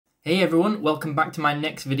Hey everyone, welcome back to my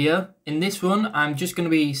next video. In this one, I'm just going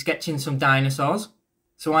to be sketching some dinosaurs.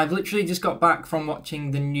 So I've literally just got back from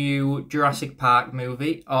watching the new Jurassic Park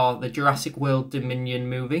movie, or the Jurassic World Dominion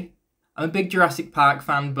movie. I'm a big Jurassic Park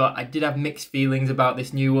fan, but I did have mixed feelings about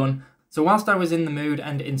this new one. So whilst I was in the mood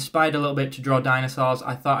and inspired a little bit to draw dinosaurs,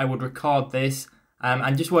 I thought I would record this.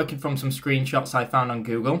 I'm just working from some screenshots I found on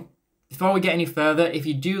Google. Before we get any further, if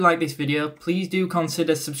you do like this video, please do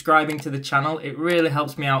consider subscribing to the channel. It really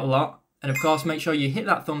helps me out a lot. And of course, make sure you hit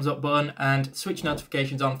that thumbs up button and switch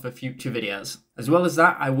notifications on for future videos. As well as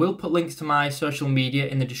that, I will put links to my social media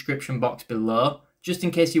in the description box below, just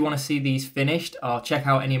in case you want to see these finished or check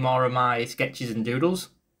out any more of my sketches and doodles.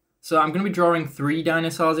 So I'm going to be drawing 3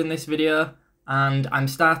 dinosaurs in this video, and I'm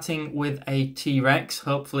starting with a T-Rex.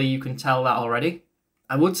 Hopefully you can tell that already.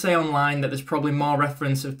 I would say online that there's probably more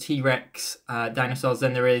reference of T-Rex dinosaurs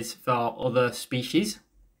than there is for other species.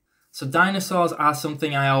 So dinosaurs are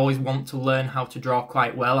something I always want to learn how to draw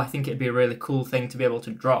quite well. I think it'd be a really cool thing to be able to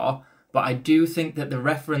draw, but I do think that the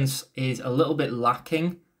reference is a little bit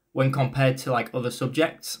lacking when compared to like other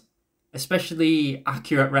subjects, especially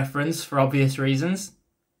accurate reference for obvious reasons.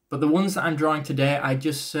 But the ones that I'm drawing today, I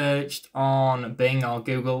just searched on Bing or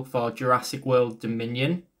Google for Jurassic World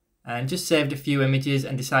Dominion, and just saved a few images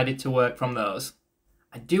and decided to work from those.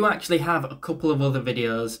 I do actually have a couple of other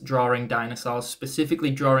videos drawing dinosaurs,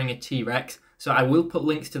 specifically drawing a T-Rex, so I will put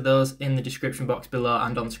links to those in the description box below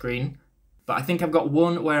and on screen. But I think I've got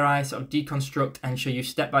one where I sort of deconstruct and show you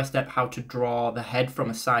step by step how to draw the head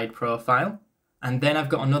from a side profile. And then I've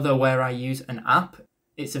got another where I use an app.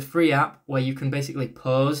 It's a free app where you can basically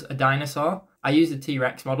pose a dinosaur. I used a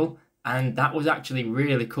T-Rex model and that was actually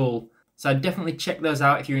really cool. So I'd definitely check those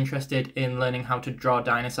out if you're interested in learning how to draw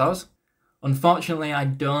dinosaurs. Unfortunately, I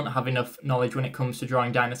don't have enough knowledge when it comes to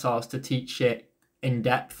drawing dinosaurs to teach it in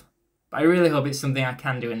depth, but I really hope it's something I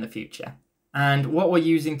can do in the future. And what we're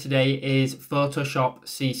using today is Photoshop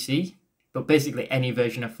CC, but basically any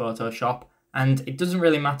version of Photoshop. And it doesn't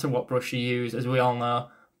really matter what brush you use, as we all know,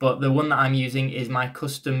 but the one that I'm using is my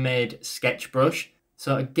custom-made sketch brush.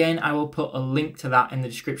 So again, I will put a link to that in the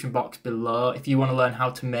description box below if you want to learn how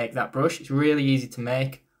to make that brush. It's really easy to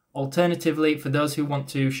make. Alternatively, for those who want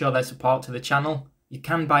to show their support to the channel, you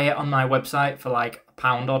can buy it on my website for like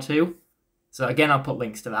 £1 or £2. So again, I'll put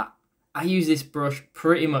links to that. I use this brush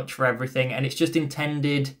pretty much for everything, and it's just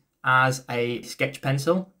intended as a sketch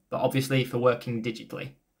pencil, but obviously for working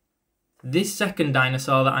digitally. This second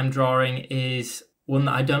dinosaur that I'm drawing is one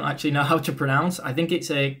that I don't actually know how to pronounce. I think it's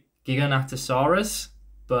a Giganotosaurus,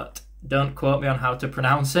 but don't quote me on how to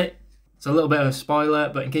pronounce it. It's a little bit of a spoiler,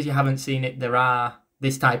 but in case you haven't seen it, there are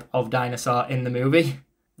this type of dinosaur in the movie.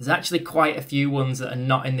 There's actually quite a few ones that are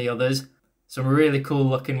not in the others. Some really cool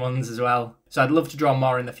looking ones as well. So I'd love to draw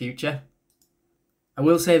more in the future. I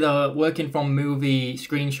will say though, working from movie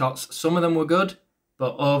screenshots, some of them were good,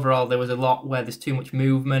 but overall there was a lot where there's too much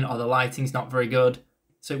movement or the lighting's not very good.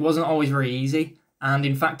 So it wasn't always very easy. And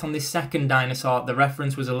in fact, on this second dinosaur, the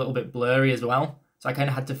reference was a little bit blurry as well. So I kind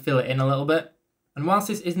of had to fill it in a little bit. And whilst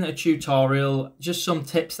this isn't a tutorial, just some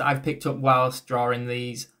tips that I've picked up whilst drawing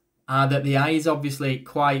these are that the eye is obviously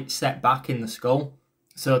quite set back in the skull.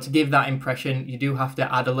 So to give that impression, you do have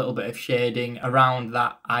to add a little bit of shading around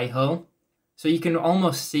that eye hole. So you can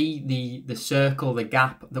almost see the circle, the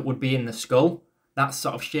gap that would be in the skull. That's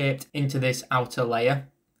sort of shaped into this outer layer.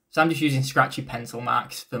 So I'm just using scratchy pencil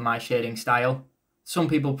marks for my shading style. Some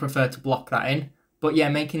people prefer to block that in, but yeah,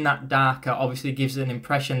 making that darker obviously gives an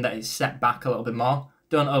impression that it's set back a little bit more.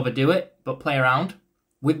 Don't overdo it, but play around.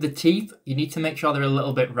 With the teeth, you need to make sure they're a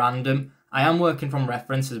little bit random. I am working from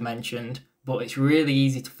reference as mentioned, but it's really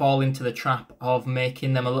easy to fall into the trap of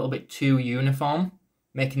making them a little bit too uniform,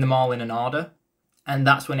 making them all in an order. And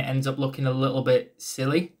that's when it ends up looking a little bit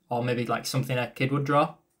silly, or maybe like something a kid would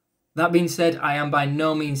draw. That being said, I am by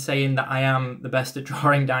no means saying that I am the best at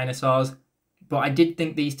drawing dinosaurs, but I did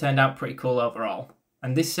think these turned out pretty cool overall.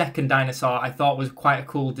 And this second dinosaur I thought was quite a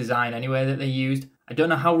cool design anyway that they used. I don't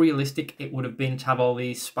know how realistic it would have been to have all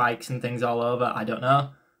these spikes and things all over, I don't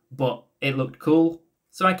know. But it looked cool,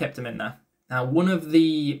 so I kept them in there. Now, one of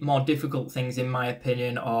the more difficult things in my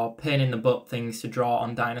opinion, or pain in the butt things to draw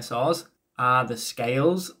on dinosaurs, are the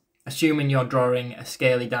scales. Assuming you're drawing a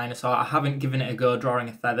scaly dinosaur, I haven't given it a go drawing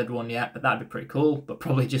a feathered one yet, but that'd be pretty cool, but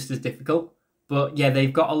probably just as difficult. But yeah,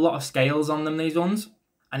 they've got a lot of scales on them, these ones.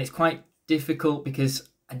 And it's quite difficult because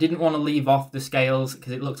I didn't want to leave off the scales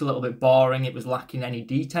because it looked a little bit boring. It was lacking any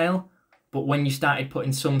detail. But when you started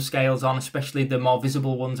putting some scales on, especially the more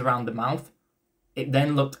visible ones around the mouth, it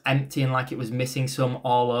then looked empty and like it was missing some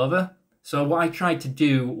all over. So what I tried to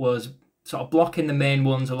do was sort of blocking the main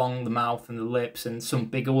ones along the mouth and the lips and some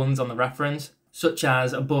bigger ones on the reference, such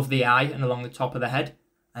as above the eye and along the top of the head.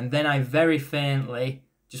 And then I very faintly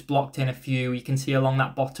just blocked in a few you can see along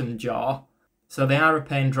that bottom jaw. So they are a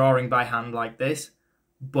pain drawing by hand like this,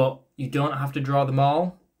 but you don't have to draw them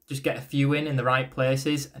all. Just get a few in the right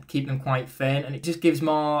places and keep them quite faint, and it just gives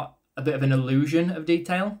a bit of an illusion of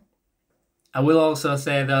detail. I will also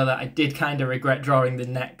say though that I did kind of regret drawing the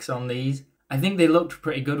necks on these. I think they looked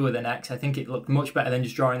pretty good with the necks. I think it looked much better than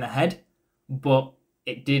just drawing the head, but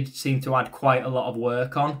it did seem to add quite a lot of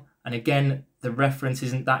work on. And again, the reference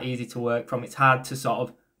isn't that easy to work from. It's hard to sort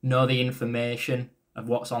of know the information of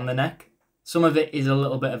what's on the neck. Some of it is a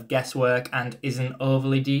little bit of guesswork and isn't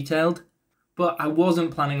overly detailed, but I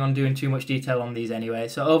wasn't planning on doing too much detail on these anyway.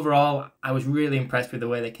 So overall, I was really impressed with the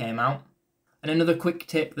way they came out. And another quick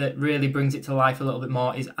tip that really brings it to life a little bit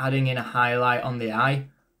more is adding in a highlight on the eye.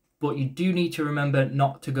 But you do need to remember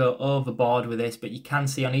not to go overboard with this, but you can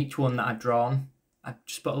see on each one that I've drawn, I've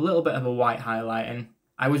just put a little bit of a white highlight in.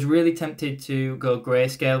 I was really tempted to go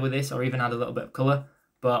grayscale with this or even add a little bit of colour,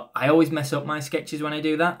 but I always mess up my sketches when I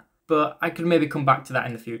do that. But I could maybe come back to that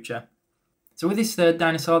in the future. So with this third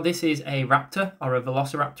dinosaur, this is a raptor, or a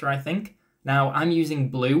Velociraptor I think. Now I'm using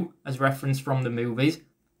blue as reference from the movies.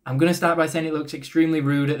 I'm going to start by saying it looks extremely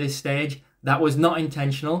rude at this stage. That was not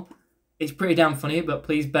intentional. It's pretty damn funny, but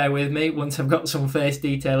please bear with me. Once I've got some face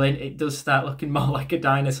detail in, it does start looking more like a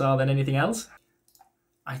dinosaur than anything else.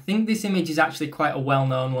 I think this image is actually quite a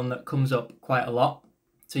well-known one that comes up quite a lot.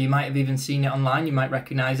 So you might have even seen it online, you might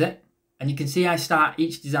recognise it. And you can see I start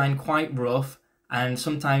each design quite rough, and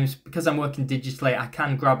sometimes because I'm working digitally I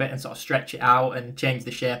can grab it and sort of stretch it out and change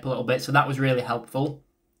the shape a little bit, so that was really helpful.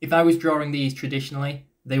 If I was drawing these traditionally,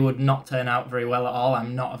 they would not turn out very well at all.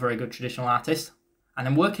 I'm not a very good traditional artist. And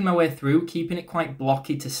I'm working my way through, keeping it quite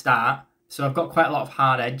blocky to start, so I've got quite a lot of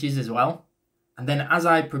hard edges as well. And then as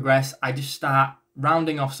I progress, I just start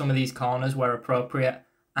rounding off some of these corners where appropriate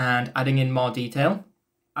and adding in more detail.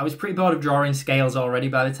 I was pretty bored of drawing scales already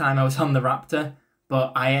by the time I was on the raptor,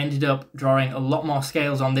 but I ended up drawing a lot more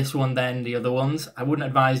scales on this one than the other ones. I wouldn't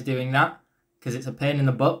advise doing that because it's a pain in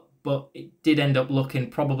the butt, but it did end up looking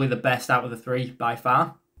probably the best out of the three by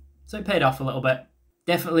far. So it paid off a little bit.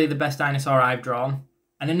 Definitely the best dinosaur I've drawn.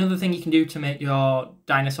 And another thing you can do to make your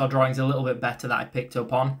dinosaur drawings a little bit better that I picked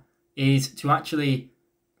up on is to actually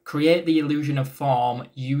create the illusion of form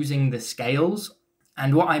using the scales.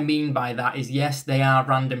 And what I mean by that is, yes, they are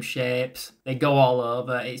random shapes, they go all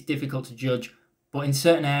over, it's difficult to judge, but in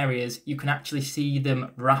certain areas you can actually see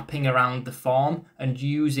them wrapping around the form and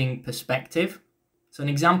using perspective. So an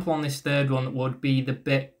example on this third one would be the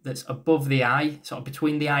bit that's above the eye, sort of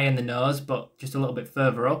between the eye and the nose, but just a little bit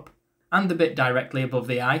further up, and the bit directly above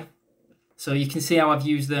the eye. So you can see how I've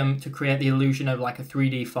used them to create the illusion of like a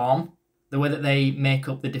 3D form, the way that they make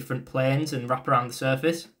up the different planes and wrap around the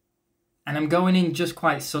surface. And I'm going in just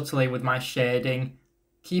quite subtly with my shading,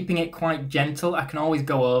 keeping it quite gentle. I can always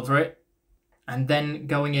go over it, and then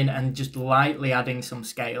going in and just lightly adding some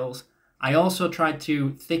scales. I also tried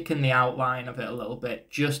to thicken the outline of it a little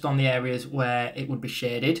bit, just on the areas where it would be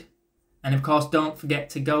shaded. And of course, don't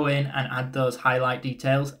forget to go in and add those highlight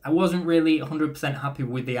details. I wasn't really 100% happy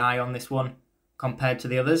with the eye on this one compared to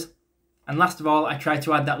the others. And last of all, I tried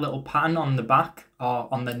to add that little pattern on the back or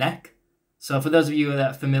on the neck. So for those of you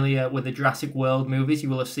that are familiar with the Jurassic World movies, you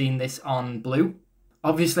will have seen this on blue.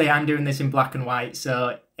 Obviously, I'm doing this in black and white,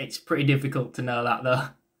 so it's pretty difficult to know that though,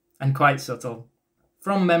 and quite subtle.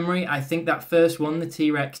 From memory, I think that first one, the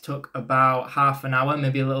T-Rex, took about half an hour,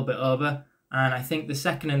 maybe a little bit over, and I think the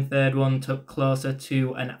second and third one took closer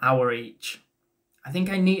to an hour each. I think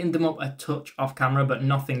I neatened them up a touch off camera, but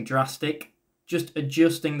nothing drastic, just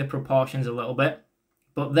adjusting the proportions a little bit.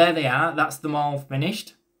 But there they are, that's them all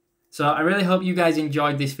finished. So I really hope you guys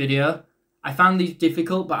enjoyed this video. I found these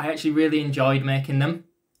difficult, but I actually really enjoyed making them.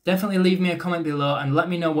 Definitely leave me a comment below and let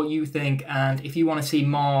me know what you think, and if you want to see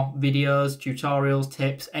more videos, tutorials,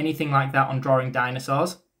 tips, anything like that on drawing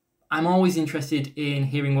dinosaurs. I'm always interested in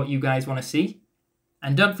hearing what you guys want to see.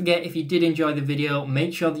 And don't forget, if you did enjoy the video,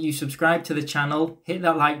 make sure that you subscribe to the channel, hit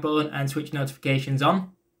that like button and switch notifications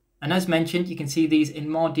on. And as mentioned, you can see these in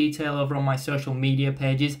more detail over on my social media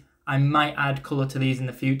pages. I might add colour to these in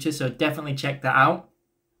the future, so definitely check that out.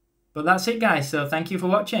 But that's it guys, so thank you for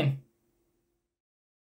watching.